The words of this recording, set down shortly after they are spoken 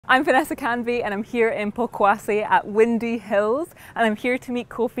I'm Vanessa Canby and I'm here in Pokuase at Windy Hills, and I'm here to meet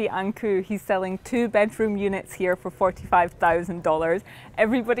Kofi Anku. He's selling 2-bedroom units here for $45,000.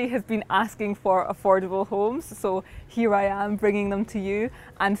 Everybody has been asking for affordable homes, so here I am bringing them to you.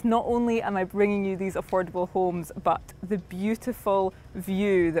 And not only am I bringing you these affordable homes, but the beautiful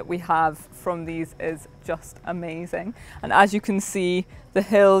view that we have from these is just amazing. And as you can see, the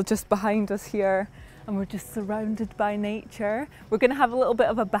hill just behind us here, and we're just surrounded by nature. We're going to have a little bit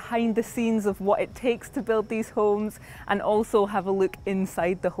of a behind the scenes of what it takes to build these homes, and also have a look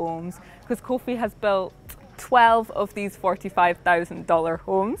inside the homes, because Kofi has built 12 of these $45,000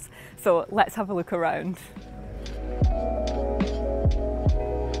 homes. So let's have a look around.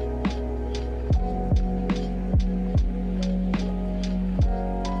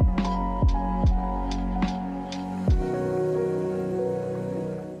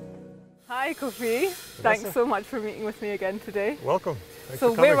 Hi Kofi, thanks so much for meeting with me again today. Welcome. Thanks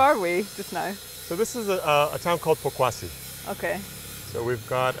so for coming. Where are we just now? So this is a town called Pokuase. Okay. So we've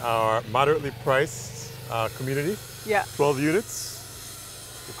got our moderately priced community. Yeah. 12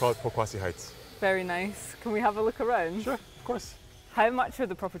 units. We call it Pokuase Heights. Very nice. Can we have a look around? Sure, of course. How much are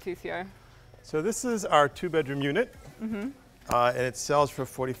the properties here? So this is our 2-bedroom unit, and it sells for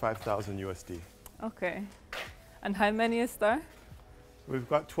 45,000 USD. Okay. And how many is there? We've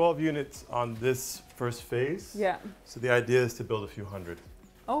got 12 units on this first phase. Yeah. So the idea is to build a few hundred.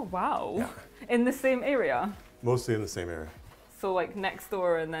 Oh wow. Yeah. In the same area? Mostly in the same area. So like next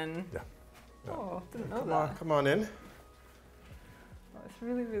door and then? Yeah. Yeah. Oh, didn't know that. Come on in. That's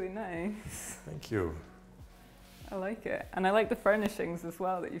really, really nice. Thank you. I like it. And I like the furnishings as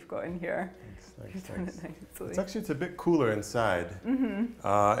well that you've got in here. Thanks, You've done it nicely. It's a bit cooler inside.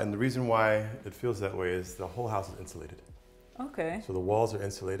 And the reason why it feels that way is the whole house is insulated. Okay. So the walls are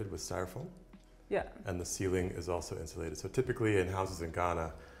insulated with styrofoam. Yeah. And the ceiling is also insulated. So typically in houses in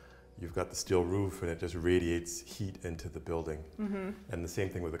Ghana, you've got the steel roof and it just radiates heat into the building. And the same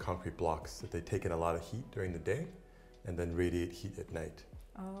thing with the concrete blocks, that they take in a lot of heat during the day and then radiate heat at night.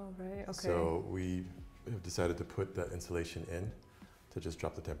 Oh, right, okay. So we have decided to put that insulation in to just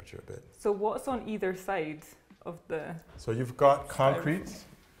drop the temperature a bit. So what's on either side of the... So you've got concrete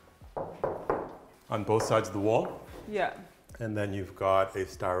on both sides of the wall. Yeah. And then you've got a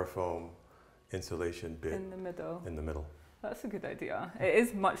styrofoam insulation bit in the middle. In the middle. That's a good idea. It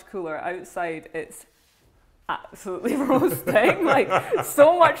is much cooler. Outside it's absolutely roasting, like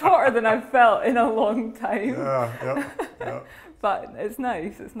so much hotter than I've felt in a long time. Yeah. But it's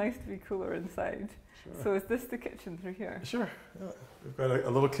nice. It's nice to be cooler inside. Sure. So is this the kitchen through here? Sure. Yeah. We've got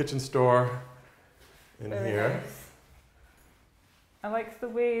a little kitchen store in Very here. Nice. I like the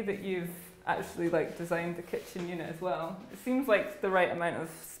way that you've actually designed the kitchen unit as well. It seems like the right amount of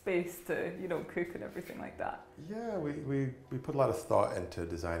space to, cook and everything like that. Yeah, we put a lot of thought into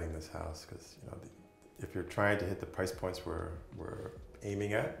designing this house, because if you're trying to hit the price points we're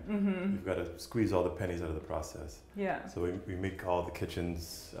aiming at, you've got to squeeze all the pennies out of the process. Yeah. So we make all the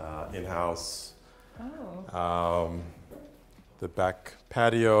kitchens in-house. Oh. The back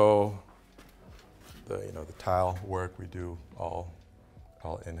patio, the tile work we do all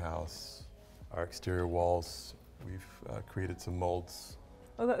in-house. Our exterior walls, we've created some molds.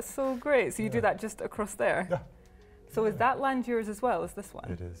 Oh, that's so great. So you do that just across there? Yeah. So is that land yours as well as this one?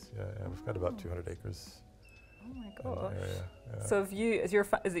 It is, yeah. We've got about 200 acres. Oh my gosh. Yeah. So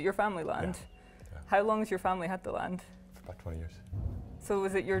is it your family land? Yeah. How long has your family had the land? For about 20 years. So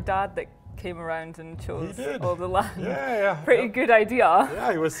was it your dad that came around and chose all the land? Yeah. Pretty good idea.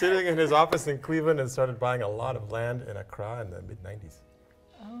 Yeah, he was sitting in his office in Cleveland and started buying a lot of land in Accra in the mid-90s.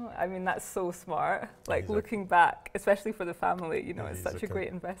 Oh, I mean, that's so smart. Looking back, especially for the family, it's such a great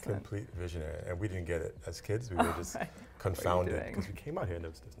investment. Complete visionary. And we didn't get it as kids. We were just confounded, because we came out here and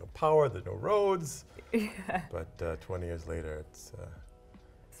there's no power, there's no roads. Yeah. But 20 years later, it's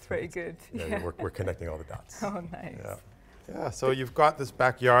pretty good. Yeah. We're connecting all the dots. Oh, nice. Yeah, so you've got this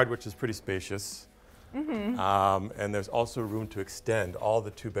backyard, which is pretty spacious. And there's also room to extend. All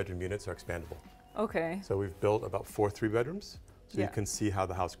the 2-bedroom units are expandable. Okay. So we've built about 4 3-bedrooms. So you can see how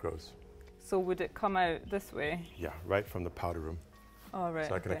the house grows. So would it come out this way? Yeah, right from the powder room. Oh, right.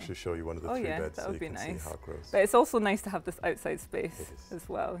 So I can actually show you one of the 3 beds, that so would you be can nice. see how it grows. But it's also nice to have this outside space as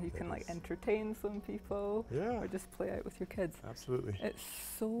well. You It can is. entertain some people, or just play out with your kids. Absolutely. It's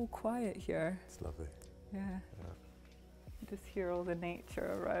so quiet here. It's lovely. Yeah. You just hear all the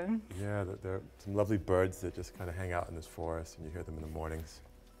nature around. Yeah, there are some lovely birds that just kind of hang out in this forest, and you hear them in the mornings.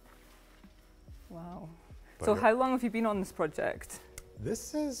 Wow. But so how long have you been on this project?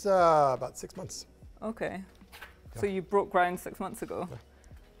 This is about 6 months. Okay. Yeah. So you broke ground 6 months ago. Yeah.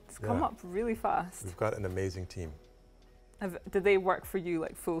 It's come up really fast. We've got an amazing team. Do they work for you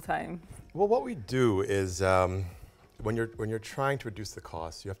like full time? Well, what we do is when you're trying to reduce the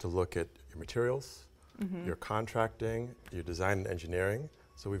cost, you have to look at your materials, your contracting, your design and engineering.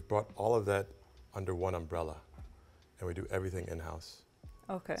 So we've brought all of that under one umbrella, and we do everything in-house.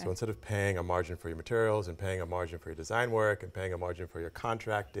 Okay. So instead of paying a margin for your materials and paying a margin for your design work and paying a margin for your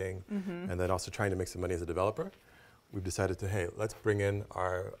contracting, and then also trying to make some money as a developer, we've decided to, hey, let's bring in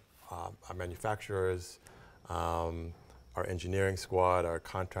our manufacturers, our engineering squad, our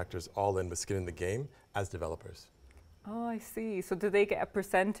contractors, all in with skin in the game as developers. Oh, I see. So do they get a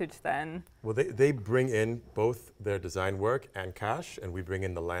percentage then? Well, they bring in both their design work and cash, and we bring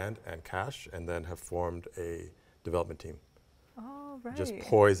in the land and cash, and then have formed a development team. Oh, right. Just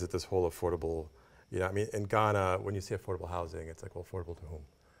poised at this whole affordable, I mean, in Ghana, when you say affordable housing, it's like, well, affordable to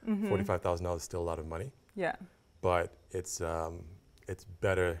whom? $45,000 is still a lot of money. Yeah. But it's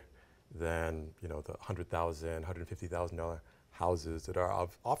better than, the $100,000, $150,000 houses that are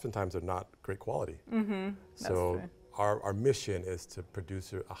oftentimes are not great quality. So our mission is to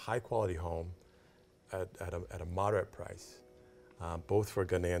produce a high quality home at a moderate price, both for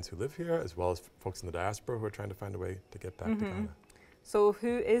Ghanaians who live here as well as folks in the diaspora who are trying to find a way to get back to Ghana. So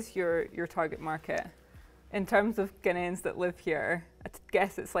who is your target market in terms of Ghanaians that live here? I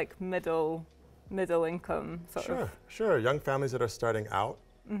guess it's like middle income sort of. Sure. Young families that are starting out.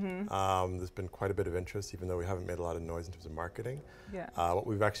 There's been quite a bit of interest, even though we haven't made a lot of noise in terms of marketing. Yeah. What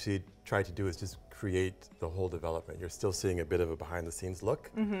we've actually tried to do is just create the whole development. You're still seeing a bit of a behind the scenes look,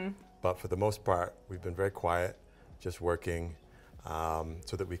 but for the most part, we've been very quiet, just working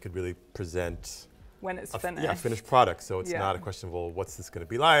so that we could really present when it's finished. Yeah, finished product. So it's not a question of, well, what's this going to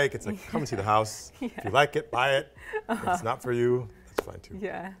be like? It's like, come and see the house. If you like it, buy it. If it's not for you, that's fine too.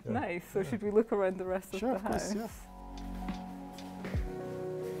 Yeah, nice. So should we look around the rest of the house? Course, yeah.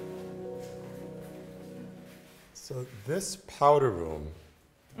 So this powder room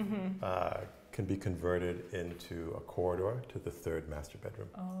can be converted into a corridor to the third master bedroom.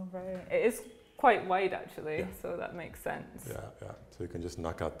 Oh, right. It is quite wide actually, so that makes sense. Yeah. So you can just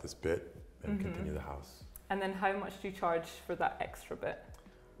knock out this bit and continue the house. And then how much do you charge for that extra bit?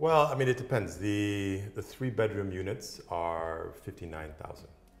 Well, I mean, it depends. The 3-bedroom units are $59,000.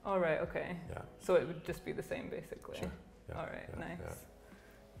 All right, okay. Yeah. So it would just be the same basically. Sure. Yeah, all right, nice. Yeah.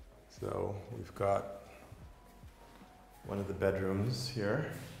 So we've got one of the bedrooms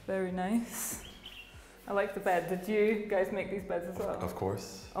here. Very nice. I like the bed. Did you guys make these beds as well? Of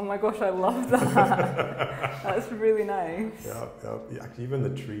course. Oh my gosh, I love that. That's really nice. Yeah. Actually, even the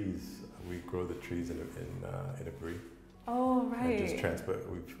trees, we grow the trees in a brie. Oh, right. And just transport.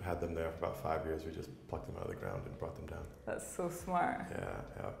 We've had them there for about 5 years. We just plucked them out of the ground and brought them down. That's so smart.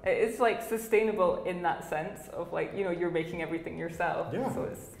 Yeah. It's like sustainable in that sense of like, you're making everything yourself. Yeah. So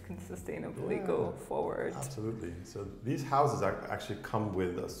it can sustainably go forward. Absolutely. So these houses actually come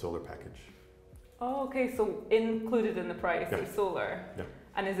with a solar package. Oh, okay. So included in the price is solar. Yeah.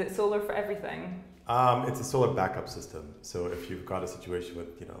 And is it solar for everything? It's a solar backup system. So if you've got a situation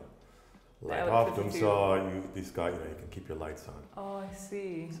with, light off, you can keep your lights on. Oh, I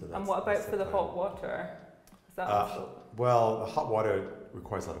see. So and what about for the hot water? Is that also? Well, the hot water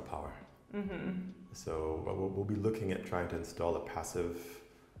requires a lot of power. So we'll be looking at trying to install a passive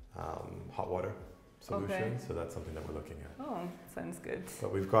hot water solution. Okay. So that's something that we're looking at. Oh, sounds good.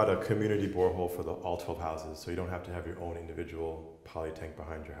 But we've got a community borehole for all 12 houses, so you don't have to have your own individual poly tank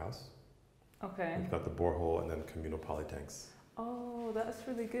behind your house. Okay. We've got the borehole and then communal poly tanks. Oh, that's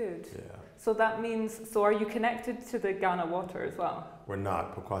really good. Yeah. So that means, are you connected to the Ghana water as well? We're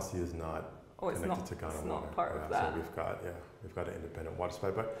not. Pokuase is not connected to Ghana it's water. Not part of that. So we've got an independent water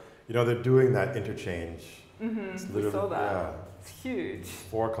supply. But they're doing that interchange. It's literally, we saw that. It's huge.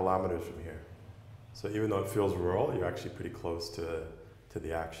 4 kilometers from here. So even though it feels rural, you're actually pretty close to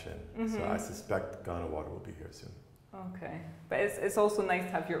the action. So I suspect Ghana water will be here soon. Okay, but it's also nice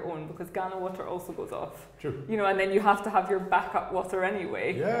to have your own because Ghana water also goes off. True. And then you have to have your backup water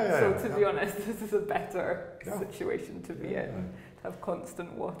anyway. So to be honest, this is a better situation to be in, to have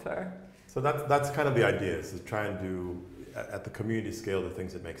constant water. So that's kind of the idea, is to try and do, at the community scale, the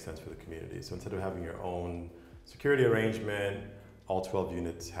things that make sense for the community. So instead of having your own security arrangement, all 12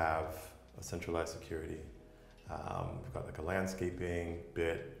 units have a centralized security. We've got like a landscaping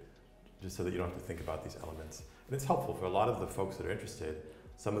bit, just so that you don't have to think about these elements. And it's helpful for a lot of the folks that are interested.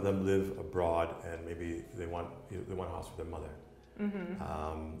 Some of them live abroad and maybe they want a house for their mother,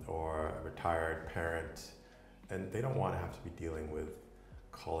 or a retired parent, and they don't want to have to be dealing with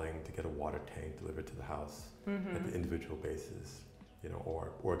calling to get a water tank delivered to the house at the individual basis,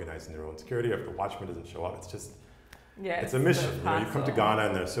 or organizing their own security. Or if the watchman doesn't show up, it's just it's a mission. You come to Ghana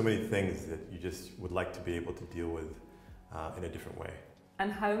and there's so many things that you just would like to be able to deal with in a different way.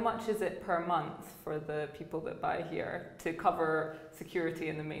 And how much is it per month for the people that buy here to cover security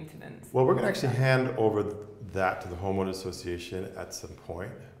and the maintenance? Well, we're going to actually hand over that to the homeowner association at some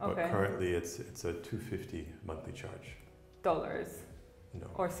point, but currently it's a $250 monthly charge. Dollars? No.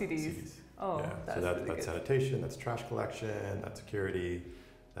 Or CDs? Oh, yeah. that's so really that's good. sanitation, that's trash collection, that's security,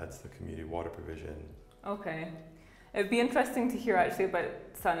 that's the community water provision. Okay. It would be interesting to hear actually about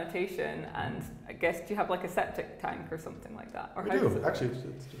sanitation, and I guess, do you have like a septic tank or something like that? Or We do. Actually,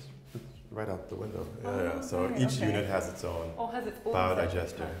 it's right out the window. Yeah. So each unit has its own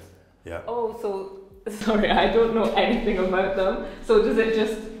biodigester. Yeah. Oh, so, sorry, I don't know anything about them. So does it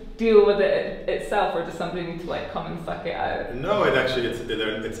just deal with it itself, or does somebody need to like come and suck it out? No, it actually,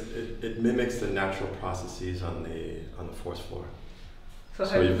 it mimics the natural processes on the fourth floor.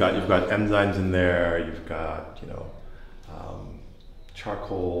 So you've got enzymes in there, you've got,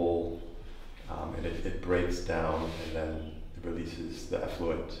 charcoal, and it breaks down and then it releases the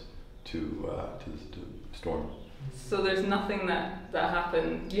effluent to the storm. So there's nothing that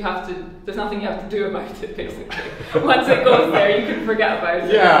happens. There's nothing you have to do about it, basically. Once it goes there, you can forget about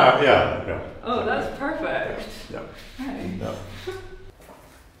it. Yeah. Oh, that's perfect. Yeah. Nice. Yeah.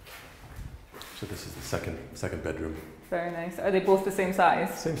 So this is the second bedroom. Very nice. Are they both the same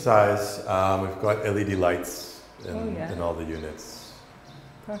size? Same size. We've got LED lights in all the units.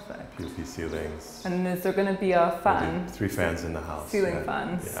 Perfect. POP ceilings. And is there going to be a fan? 3 fans in the house. Ceiling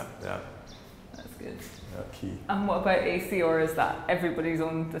fans? Yeah. That's good. Yeah, key. And what about AC, or is that everybody's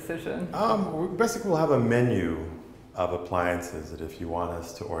own decision? Basically, we'll have a menu of appliances that if you want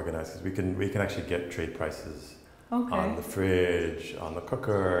us to organize, because we can actually get trade prices on the fridge, on the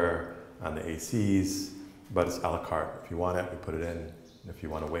cooker, on the ACs, but it's a la carte. If you want it, we put it in. If you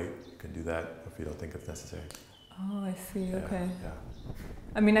want to wait, you can do that if you don't think it's necessary. Oh, I see. Okay. Yeah.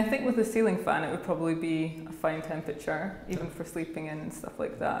 I mean, I think with a ceiling fan, it would probably be a fine temperature, even for sleeping in and stuff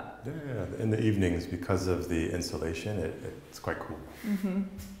like that. Yeah. In the evenings, because of the insulation, it's quite cool. Mm-hmm.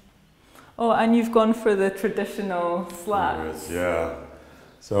 Oh, and you've gone for the traditional slats. Yeah.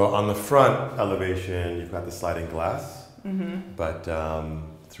 So on the front elevation, you've got the sliding glass, but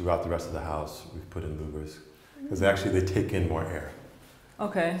throughout the rest of the house, we've put in louvers because they take in more air.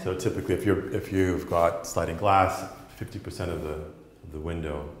 Okay. So typically, if you've got sliding glass, 50% of the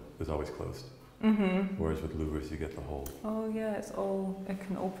window is always closed. Whereas with louvers, you get the whole. Oh yeah, it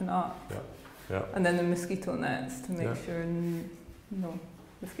can open up. Yeah. And then the mosquito nets to make sure no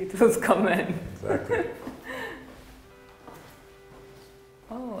mosquitoes come in. Exactly.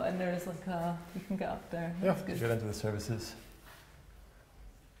 Oh, and there's like you can get up there. Yeah, That's good. get into the services.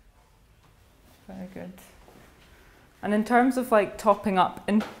 Very good. And in terms of like topping up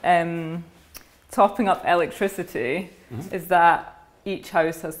electricity, is that each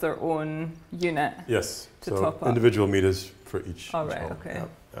house has their own unit? Yes. To top up. Individual meters for each. Oh, right. home. Okay.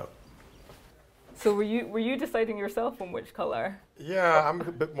 Yeah. So were you deciding yourself on which color? Yeah, I'm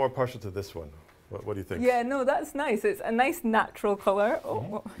a bit more partial to this one. What do you think? Yeah, no, that's nice. It's a nice natural color. Oh,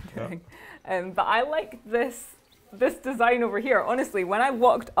 what am I doing? But I like this design over here. Honestly, when I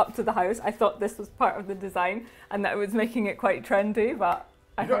walked up to the house, I thought this was part of the design and that it was making it quite trendy. But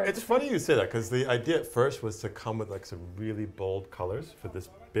it's funny you say that, because the idea at first was to come with like some really bold colors for this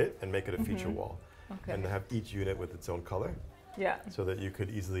bit and make it a feature wall, and have each unit with its own color. Yeah. So that you could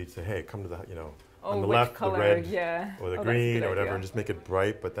easily say, hey, come to the on the left, color, the red, yeah. or the green, or whatever, and just make it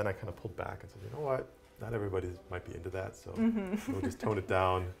bright. But then I kind of pulled back and said, you know what? Not everybody might be into that, so we'll just tone it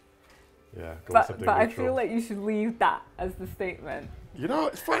down. Yeah, go with something but neutral. I feel like you should leave that as the statement. You know,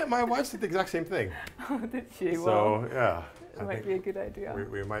 it's funny. My wife said the exact same thing. Oh, did she? So yeah, it might be a good idea.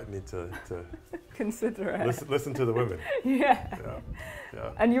 We might need to consider it. Listen to the women. Yeah.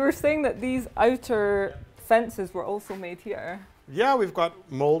 And you were saying that these outer fences were also made here. Yeah, we've got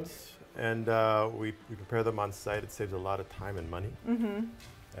molds, and we prepare them on site. It saves a lot of time and money,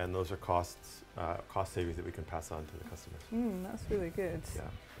 and those are cost savings that we can pass on to the customers. That's really good. Yeah.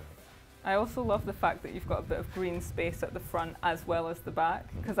 I also love the fact that you've got a bit of green space at the front as well as the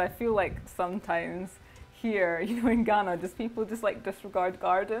back, because I feel like sometimes here, in Ghana, people just like disregard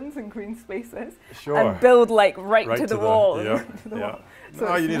gardens and green spaces and build like right to the wall. Yeah. So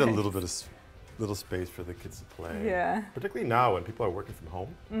no, you need a little bit of little space for the kids to play. Yeah. Particularly now when people are working from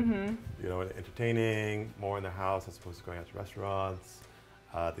home. And entertaining more in the house as opposed to going out to restaurants.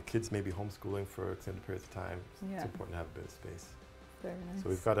 The kids may be homeschooling for extended periods of time. Yeah. It's important to have a bit of space. Very nice. So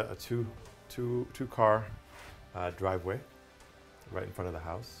we've got a two car driveway right in front of the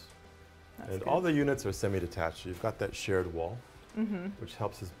house. That's good. All the units are semi-detached. You've got that shared wall, which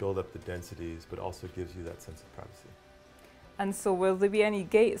helps us build up the densities, but also gives you that sense of privacy. And so will there be any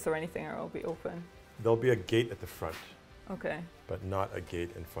gates or anything, or will it be open? There'll be a gate at the front. Okay. but not a gate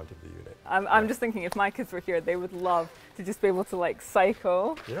in front of the unit. I'm just thinking if my kids were here, they would love to just be able to like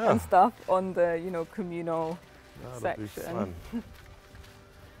cycle Yeah. and stuff on the, communal That'll be section. fun.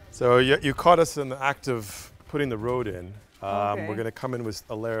 So you caught us in the act of putting the road in. Okay. We're going to come in with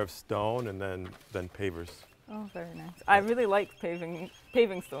a layer of stone and then pavers. Oh, very nice. I really like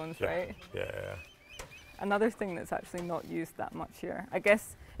paving stones, right? Yeah. Another thing that's actually not used that much here. I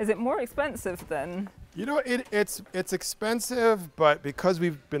guess, is it more expensive than? It's expensive, but because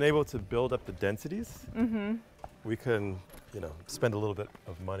we've been able to build up the densities, we can, spend a little bit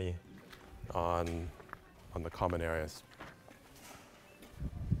of money on the common areas.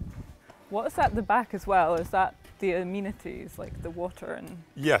 What's at the back as well? Is that the amenities, like the water and?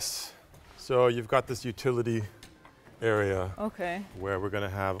 Yes. So you've got this utility area where we're going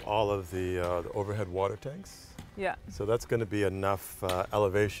to have all of the overhead water tanks. Yeah. So that's going to be enough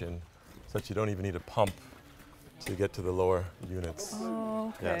elevation so that you don't even need a pump to get to the lower units.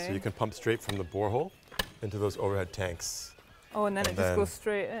 Oh, okay. Yeah, so you can pump straight from the borehole into those overhead tanks. Oh, and then it just goes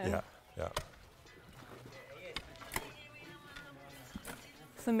straight in. Yeah.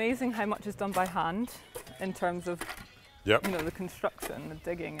 It's amazing how much is done by hand in terms of, the construction, the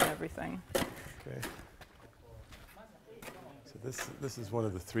digging and everything. Okay. So this is one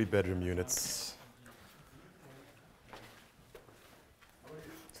of the 3-bedroom units.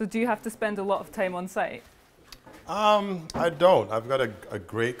 So do you have to spend a lot of time on site? I don't. I've got a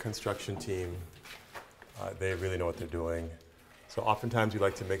great construction team. They really know what they're doing. So oftentimes we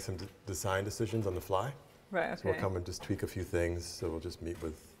like to make some design decisions on the fly. Right, okay. So we'll come and just tweak a few things. So we'll just meet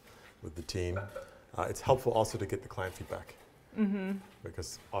with the team. It's helpful also to get the client feedback.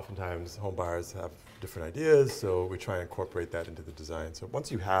 Because oftentimes home buyers have different ideas, so we try and incorporate that into the design. So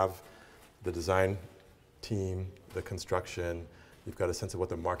once you have the design team, the construction, you've got a sense of what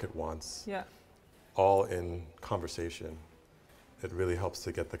the market wants, all in conversation, it really helps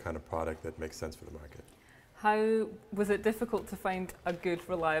to get the kind of product that makes sense for the market. How was it difficult to find a good,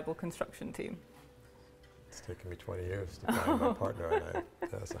 reliable construction team? It's taken me 20 years to find my partner, and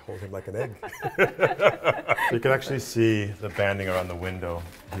I hold him like an egg. So you can actually see the banding around the window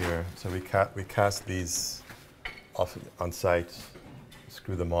here. So we cast these off on site,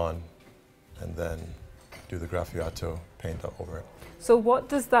 screw them on, and then do the graffiato paint over it. So what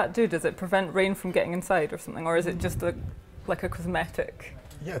does that do? Does it prevent rain from getting inside or something, or is it just like a cosmetic?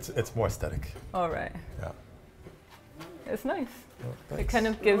 Yeah, it's more aesthetic. All right. Yeah. It's nice. Oh, it kind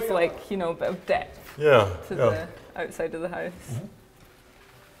of gives a bit of depth to the outside of the house.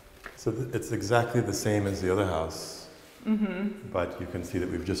 So it's exactly the same as the other house, but you can see that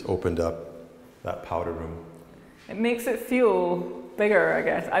we've just opened up that powder room. It makes it feel bigger, I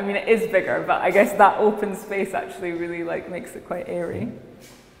guess. I mean, it is bigger, but I guess that open space actually really makes it quite airy.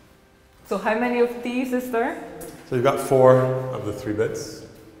 So how many of these is there? So you've got 4 of the 3 beds.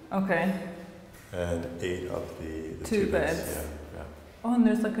 Okay. And 8 of the 2 beds. Yeah. Oh, and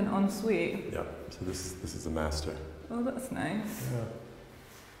there's like an ensuite. Yeah. So this is the master. Oh, that's nice. Yeah.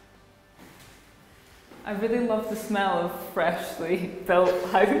 I really love the smell of freshly built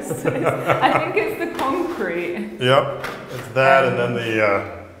houses. I think it's the concrete. Yep. It's that, and then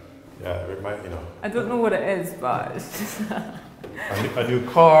it might, I don't know what it is, but it's just a new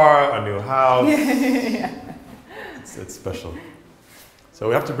car, a new house. Yeah. It's special. So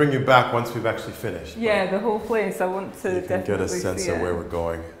we have to bring you back once we've actually finished. Yeah, the whole place. I want to you can definitely get a sense of where we're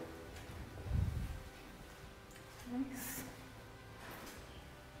going. Nice.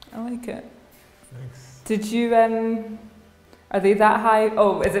 I like it. Thanks. Did you, are they that high?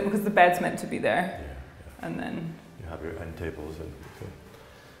 Oh, is it because the bed's meant to be there? Yeah. And then? You have your end tables and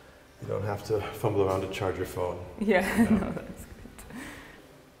you don't have to fumble around to charge your phone. Yeah, no, that's good.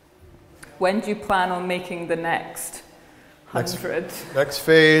 When do you plan on making the next 100? Next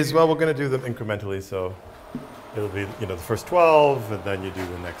phase, well, we're going to do them incrementally. So it'll be, the first 12, and then you do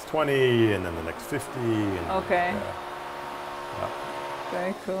the next 20, and then the next 50. And, okay.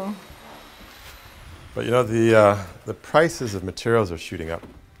 Very cool. But the prices of materials are shooting up.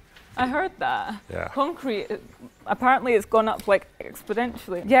 I heard that. Yeah. Concrete, apparently it's gone up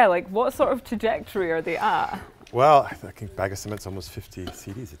exponentially. Yeah, what sort of trajectory are they at? Well, I think bag of cement's almost 50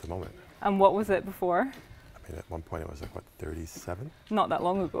 CDs at the moment. And what was it before? I mean, at one point it was 37? Not that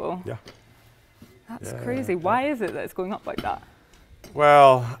long ago. Yeah. That's crazy. Why is it that it's going up like that?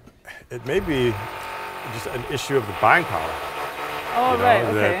 Well, it may be just an issue of the buying power. Oh, right,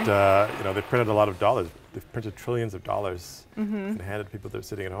 okay. That, they printed a lot of dollars. They've printed trillions of dollars and handed to people that are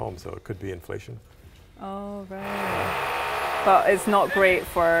sitting at home, so it could be inflation. Oh, right. But it's not great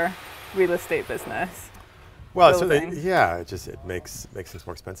for real estate business. Well, building. yeah, it makes things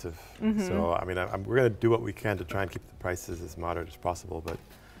more expensive. So I mean, we're going to do what we can to try and keep the prices as moderate as possible, but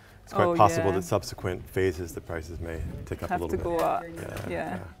it's quite possible that subsequent phases the prices may tick up a little bit. Have to go up.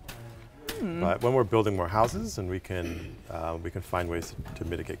 Yeah. But when we're building more houses, and we can find ways to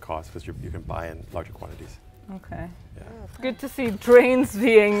mitigate costs because you can buy in larger quantities. Okay. Yeah. Good to see drains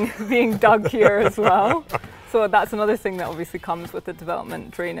being dug here as well. So that's another thing that obviously comes with the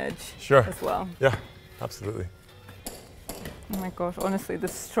development, drainage as well. Yeah, absolutely. Oh my gosh, honestly, the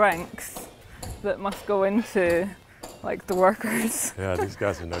strengths that must go into like the workers. Yeah, these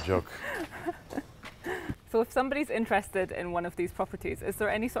guys are no joke. So if somebody's interested in one of these properties, is there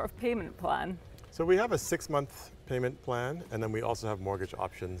any sort of payment plan? So we have a 6-month payment plan, and then we also have mortgage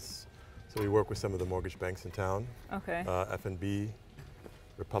options. So we work with some of the mortgage banks in town. Okay. F&B,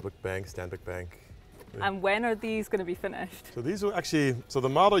 Republic Bank, Stanbic Bank. And when are these going to be finished? So these will actually, so the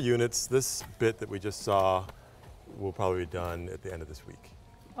model units, this bit that we just saw, will probably be done at the end of this week.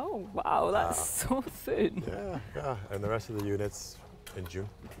 Oh wow, that's so soon. Yeah, and the rest of the units in June.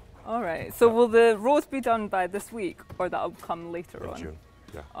 All right, so will the roads be done by this week, or that'll come later on? In June,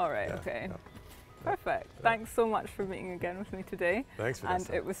 yeah. All right, okay. Yeah. Perfect. Thanks so much for meeting again with me today. Thanks, Vanessa.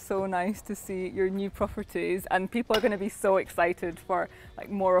 And it was so nice to see your new properties, and people are going to be so excited for like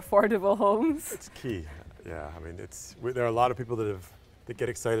more affordable homes. It's key. Yeah, I mean, there are a lot of people that get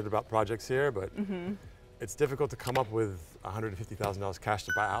excited about projects here, but it's difficult to come up with $150,000 cash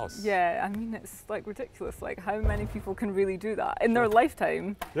to buy a house. Yeah, I mean, it's like ridiculous. Like, how many people can really do that in their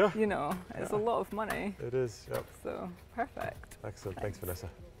lifetime? Yeah. You know, it's a lot of money. It is, yep. So, perfect. Excellent. Thanks, Vanessa.